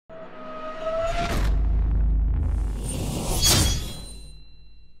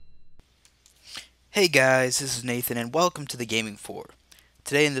Hey guys, this is Nathan and welcome to the Gaming 4.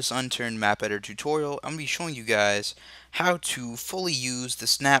 Today in this Unturned Map Editor tutorial, I'm going to be showing you guys how to fully use the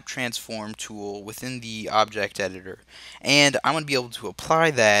Snap Transform tool within the Object Editor. And I'm going to be able to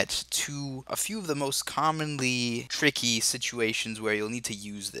apply that to a few of the most commonly tricky situations where you'll need to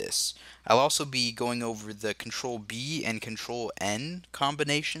use this. I'll also be going over the Control B and Control N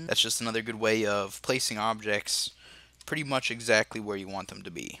combination. That's just another good way of placing objects pretty much exactly where you want them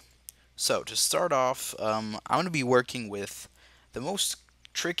to be. So to start off, I'm going to be working with the most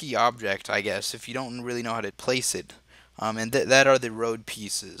tricky object, I guess, if you don't really know how to place it, and that are the road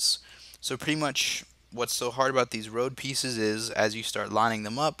pieces. So pretty much what's so hard about these road pieces is as you start lining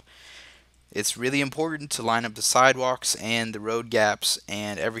them up, it's really important to line up the sidewalks and the road gaps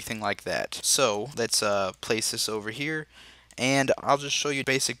and everything like that. So let's place this over here, and I'll just show you a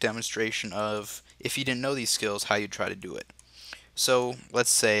basic demonstration of, if you didn't know these skills, how you try to do it. So let's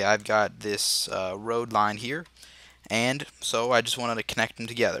say I've got this road line here, and so I just wanted to connect them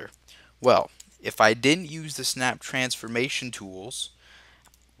together. Well, if I didn't use the snap transformation tools,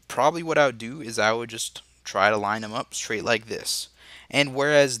 probably what I would do is I would just try to line them up straight like this. And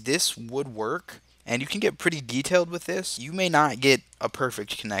whereas this would work, and you can get pretty detailed with this, you may not get a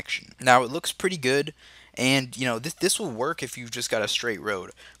perfect connection. Now it looks pretty good, and this will work if you've just got a straight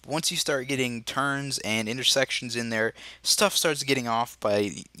road. But once you start getting turns and intersections in there, stuff starts getting off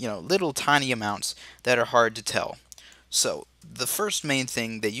by little tiny amounts that are hard to tell. So the first main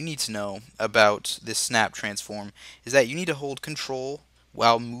thing that you need to know about this snap transform is that you need to hold control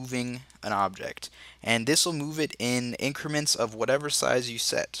while moving an object, and this will move it in increments of whatever size you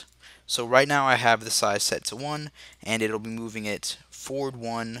set. So right now I have the size set to 1, and it'll be moving it forward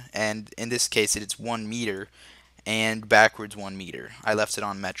 1, and in this case it's 1 meter, and backwards 1 meter. I left it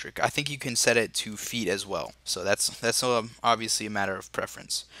on metric. I think you can set it to feet as well. So that's obviously a matter of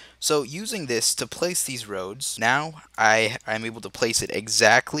preference. So using this to place these roads, now I'm able to place it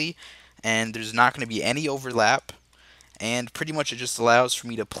exactly, and there's not going to be any overlap. And pretty much it just allows for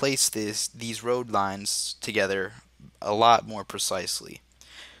me to place these road lines together a lot more precisely.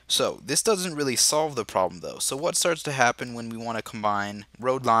 So this doesn't really solve the problem though. So what starts to happen when we want to combine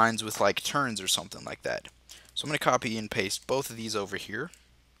road lines with like turns or something like that? So I'm going to copy and paste both of these over here,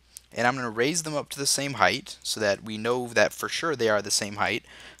 and I'm going to raise them up to the same height so that we know that for sure they are the same height.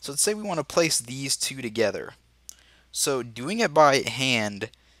 So let's say we want to place these two together. So doing it by hand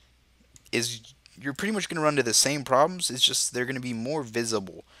is, you're pretty much going to run into the same problems. It's just they're going to be more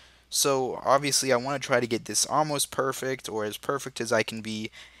visible. So obviously I want to try to get this almost perfect, or as perfect as I can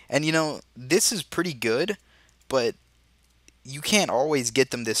be. And this is pretty good, but you can't always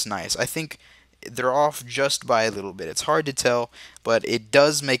get them this nice. I think they're off just by a little bit. It's hard to tell, but it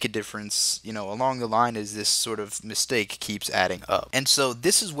does make a difference, along the line as this sort of mistake keeps adding up. And so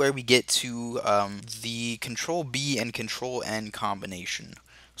this is where we get to the Control B and Control N combination.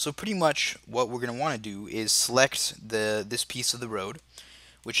 So pretty much what we're going to want to do is select this piece of the road,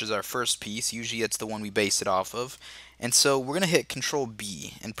 which is our first piece. Usually it's the one we base it off of. And so we're going to hit Control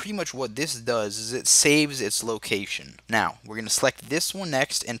B, and pretty much what this does is it saves its location. Now, we're going to select this one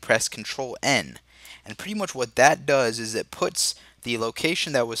next and press Control N. And pretty much what that does is it puts the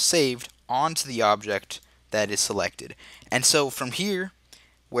location that was saved onto the object that is selected. And so from here,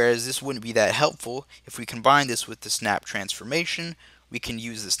 whereas this wouldn't be that helpful, if we combine this with the snap transformation, we can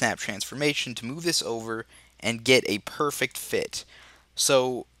use the snap transformation to move this over and get a perfect fit.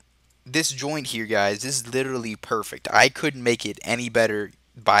 So this joint here, guys, is literally perfect. I couldn't make it any better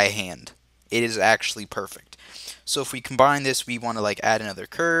by hand. It is actually perfect. So if we combine this, we want to like add another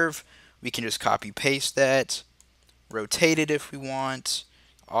curve. We can just copy paste that, rotate it if we want.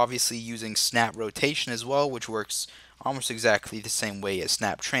 Obviously using snap rotation as well, which works almost exactly the same way as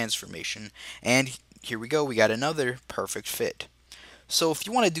snap transformation. And here we go, we got another perfect fit. So if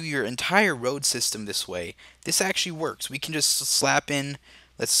you want to do your entire road system this way, this actually works. We can just slap in,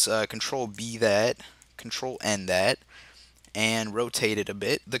 let's Control B that, Control N that, and rotate it a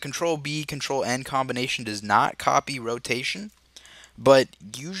bit. The Control B, Control N combination does not copy rotation, but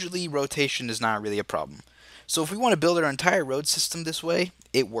usually rotation is not really a problem. So if we want to build our entire road system this way,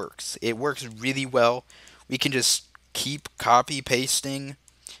 it works. It works really well. We can just keep copy pasting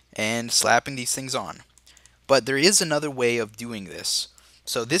and slapping these things on. But there is another way of doing this.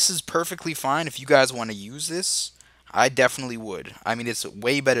 So this is perfectly fine if you guys want to use this. I definitely would. I mean, it's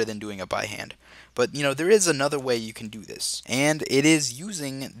way better than doing it by hand. But there is another way you can do this, and it is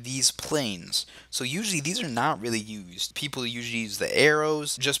using these planes. So usually these are not really used. People usually use the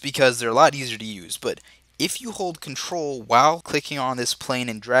arrows just because they're a lot easier to use. But if you hold control while clicking on this plane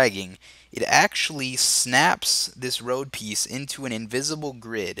and dragging, it actually snaps this road piece into an invisible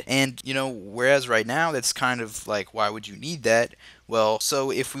grid. And whereas right now that's kind of like, why would you need that? Well,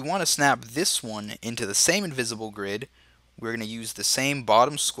 so if we want to snap this one into the same invisible grid, we're going to use the same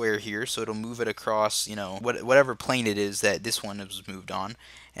bottom square here, so it'll move it across, whatever plane it is that this one was moved on.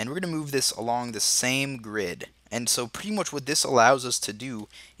 And we're going to move this along the same grid. And so pretty much what this allows us to do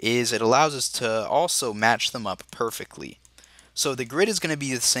is it allows us to also match them up perfectly. So the grid is going to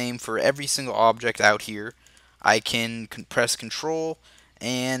be the same for every single object out here. I can press Control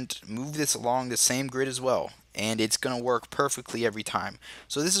and move this along the same grid as well, and it's going to work perfectly every time.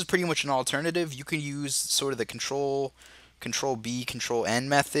 So this is pretty much an alternative. You can use sort of the Control B, Control N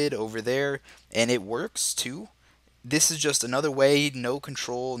method over there, and it works too. This is just another way, no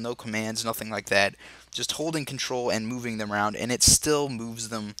control, no commands, nothing like that. Just holding control and moving them around, and it still moves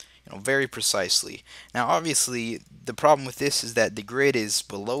them very precisely. Now obviously the problem with this is that the grid is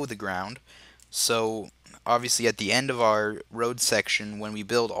below the ground, so obviously at the end of our road section, when we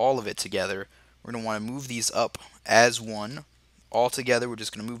build all of it together, we're going to want to move these up as one. All together, we're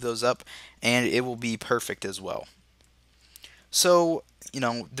just going to move those up, and it will be perfect as well. So,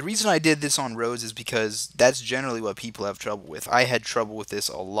 the reason I did this on roads is because that's generally what people have trouble with. I had trouble with this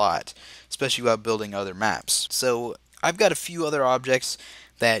a lot, especially while building other maps. So, I've got a few other objects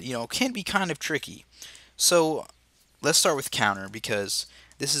that, can be kind of tricky. So, let's start with counter, because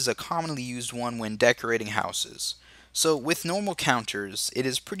this is a commonly used one when decorating houses. So with normal counters, it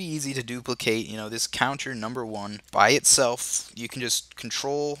is pretty easy to duplicate, this counter number 1 by itself. You can just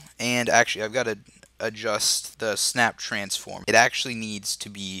control, and actually I've got to adjust the snap transform. It actually needs to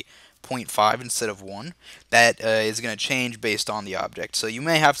be 0.5 instead of 1. That is going to change based on the object. So you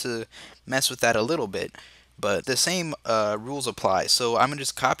may have to mess with that a little bit, but the same rules apply. So I'm going to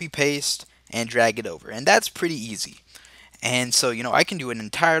just copy paste and drag it over, and that's pretty easy. And so, I can do an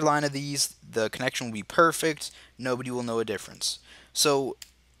entire line of these. The connection will be perfect. Nobody will know a difference. So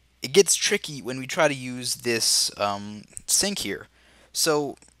it gets tricky when we try to use this sync here.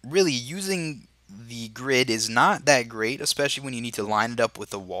 So really, using the grid is not that great, especially when you need to line it up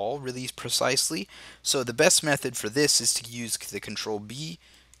with the wall really precisely. So the best method for this is to use the Control B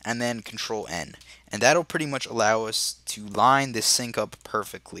and then Control N. And that'll pretty much allow us to line this sync up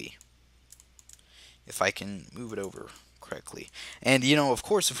perfectly. If I can move it over correctly. And of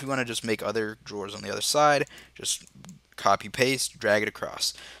course, if we want to just make other drawers on the other side, just copy paste, drag it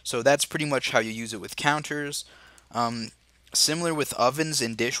across. So that's pretty much how you use it with counters. Similar with ovens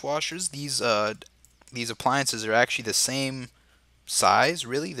and dishwashers, these appliances are actually the same size,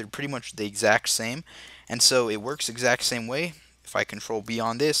 really. They're pretty much the exact same, and so it works exact same way. If I Control B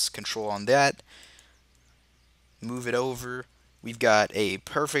on this, Control on that, move it over, we've got a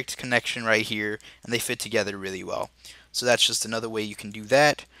perfect connection right here, and they fit together really well. So that's just another way you can do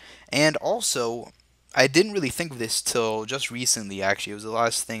that. And also, I didn't really think of this till just recently, actually. It was the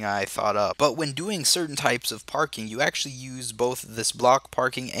last thing I thought up. But when doing certain types of parking, you actually use both this block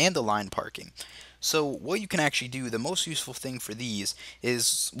parking and the line parking. So what you can actually do, the most useful thing for these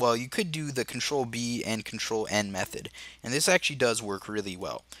is, well, you could do the Control B and Control N method. And this actually does work really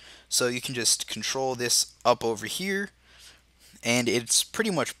well. So you can just control this up over here, and it's pretty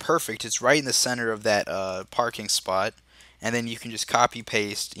much perfect. It's right in the center of that parking spot. And then you can just copy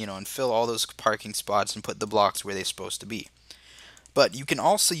paste, and fill all those parking spots and put the blocks where they're supposed to be. But you can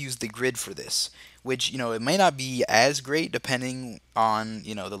also use the grid for this, which, it may not be as great depending on,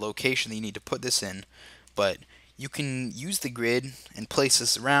 the location that you need to put this in, but you can use the grid and place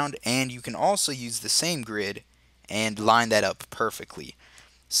this around, and you can also use the same grid and line that up perfectly.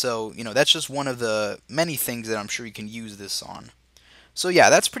 So, that's just one of the many things that I'm sure you can use this on. So yeah,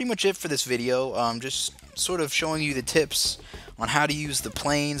 that's pretty much it for this video. Just sort of showing you the tips on how to use the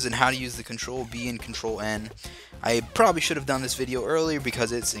planes and how to use the Control B and Control N. I probably should have done this video earlier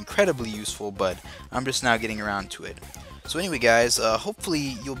because it's incredibly useful, but I'm just now getting around to it. So anyway guys,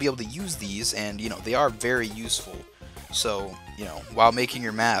 hopefully you'll be able to use these, and they are very useful. So, while making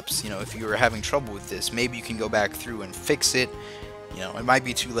your maps, if you were having trouble with this, maybe you can go back through and fix it. It might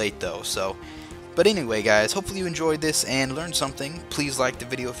be too late though, so. But anyway guys, hopefully you enjoyed this and learned something. Please like the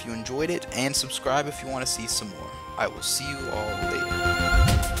video if you enjoyed it, and subscribe if you want to see some more. I will see you all later.